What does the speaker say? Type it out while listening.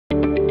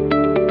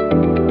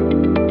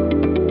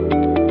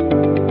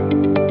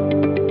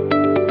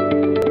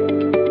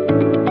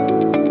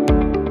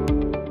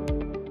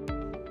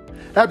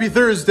Happy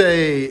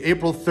Thursday,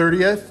 April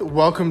 30th.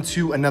 Welcome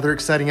to another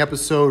exciting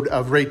episode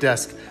of Rate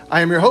Desk.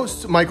 I am your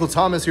host, Michael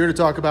Thomas, here to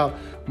talk about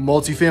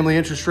multifamily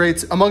interest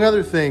rates, among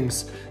other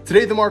things.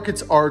 Today, the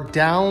markets are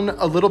down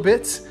a little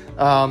bit.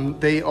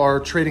 They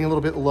are trading a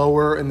little bit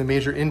lower in the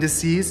major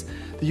indices.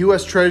 The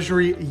U.S.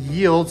 Treasury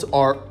yields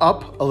are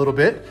up a little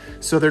bit.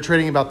 So they're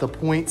trading about the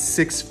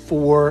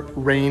 0.64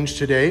 range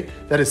today.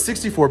 That is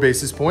 64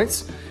 basis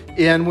points.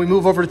 And we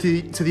move over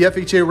to the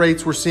FHA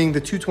rates. We're seeing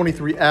the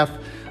 223F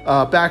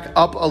back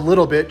up a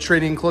little bit,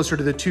 trading closer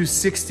to the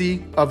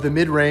 260 of the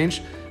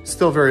mid-range.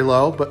 Still very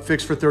low, but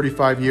fixed for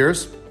 35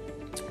 years.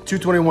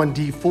 221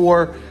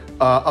 D4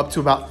 up to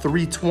about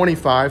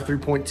 325,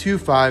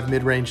 3.25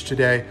 mid-range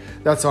today.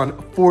 That's on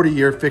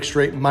 40-year fixed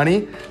rate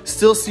money.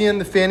 Still seeing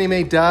the Fannie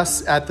Mae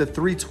DUS at the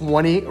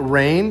 320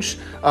 range.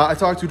 I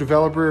talked to a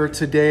developer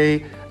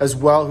today as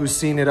well who's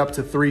seen it up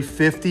to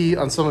 350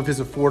 on some of his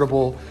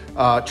affordable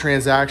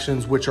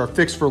transactions, which are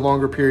fixed for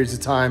longer periods of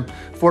time.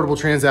 Affordable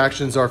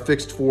transactions are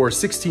fixed for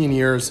 16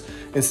 years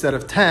instead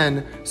of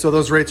 10. So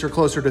those rates are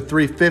closer to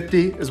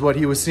 350 is what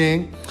he was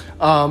seeing.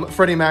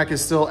 Freddie Mac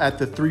is still at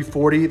the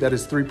 340. That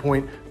is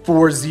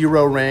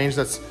 3.40 range.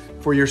 That's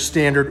for your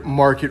standard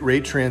market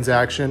rate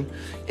transaction.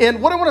 And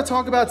what I want to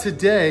talk about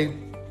today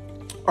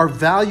are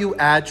value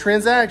add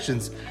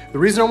transactions. The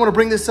reason I want to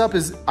bring this up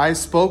is I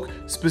spoke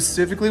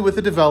specifically with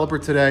a developer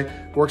today,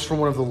 works for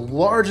one of the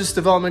largest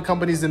development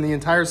companies in the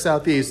entire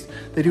Southeast.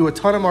 They do a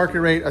ton of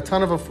market rate, a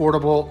ton of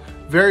affordable,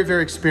 very,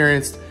 very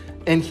experienced,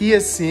 and he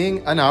is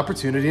seeing an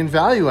opportunity in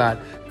value add.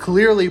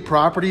 Clearly,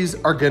 properties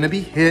are going to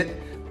be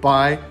hit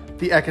by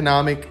the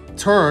economic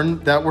turn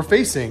that we're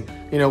facing,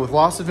 with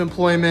loss of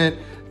employment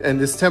and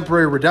this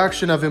temporary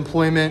reduction of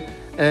employment.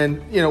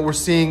 And, we're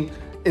seeing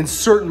in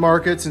certain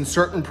markets, in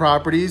certain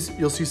properties,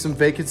 you'll see some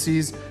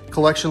vacancies,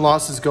 collection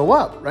losses go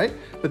up, right?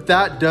 But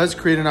that does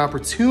create an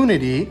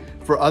opportunity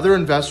for other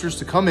investors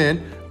to come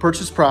in,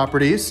 purchase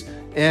properties,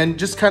 and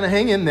just kind of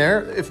hang in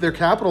there if they're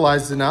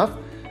capitalized enough.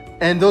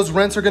 And those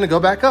rents are going to go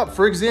back up.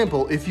 For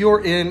example, if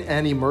you're in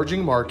an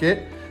emerging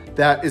market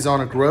that is on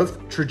a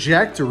growth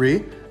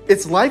trajectory,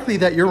 it's likely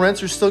that your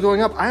rents are still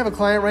going up. I have a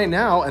client right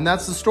now, and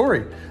that's the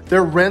story.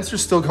 Their rents are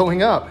still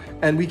going up,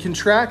 and we can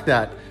track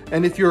that.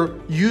 And if you're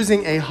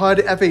using a HUD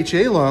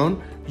FHA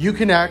loan, you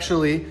can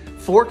actually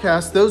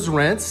forecast those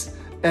rents,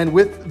 and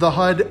with the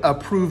HUD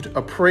approved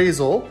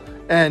appraisal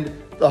and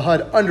the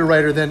HUD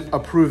underwriter then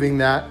approving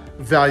that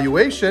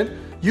valuation,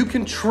 you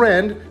can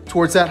trend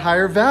towards that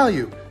higher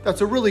value.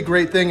 That's a really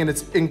great thing, and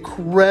it's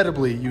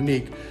incredibly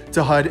unique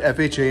to HUD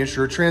FHA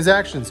insured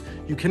transactions.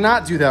 You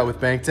cannot do that with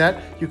bank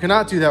debt. You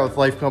cannot do that with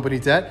life company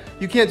debt.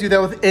 You can't do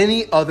that with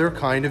any other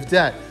kind of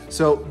debt.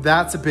 So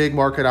that's a big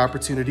market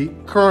opportunity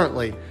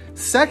currently.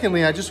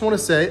 Secondly, I just want to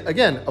say,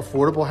 again,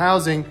 affordable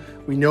housing.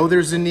 We know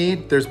there's a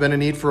need. There's been a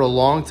need for a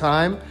long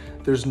time.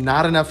 There's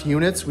not enough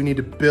units. We need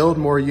to build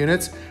more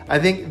units. I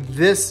think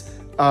this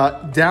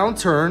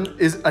downturn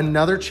is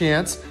another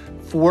chance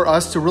for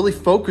us to really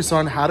focus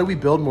on how do we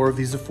build more of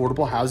these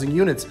affordable housing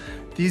units.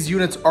 These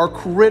units are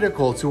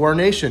critical to our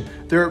nation.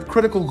 They're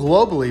critical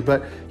globally,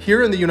 but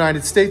here in the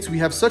United States, we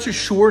have such a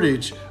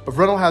shortage of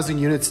rental housing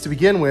units to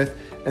begin with.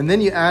 And then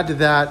you add to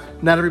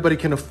that, not everybody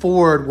can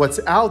afford what's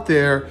out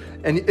there,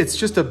 and it's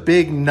just a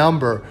big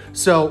number.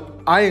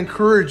 So I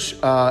encourage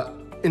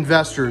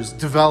investors,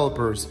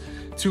 developers,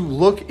 to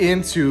look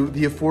into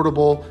the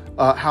affordable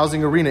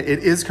housing arena. It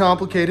is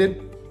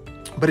complicated,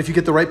 but if you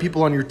get the right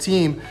people on your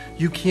team,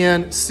 you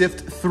can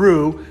sift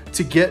through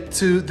to get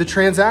to the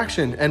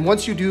transaction. And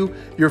once you do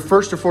your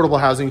first affordable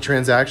housing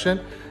transaction,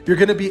 you're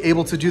going to be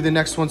able to do the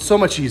next one so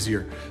much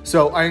easier.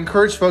 So I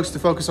encourage folks to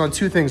focus on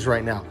two things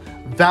right now: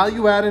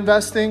 value add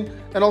investing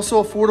and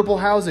also affordable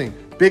housing.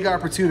 Big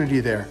opportunity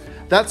there.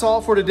 That's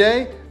all for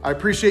today. I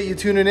appreciate you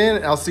tuning in,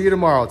 and I'll see you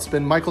tomorrow. It's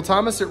been Michael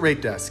Thomas at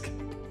Rate Desk.